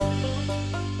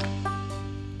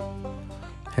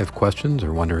Have questions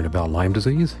or wondering about Lyme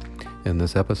disease? In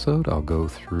this episode, I'll go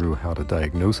through how to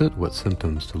diagnose it, what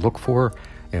symptoms to look for,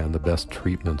 and the best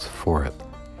treatments for it.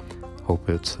 Hope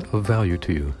it's of value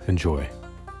to you. Enjoy.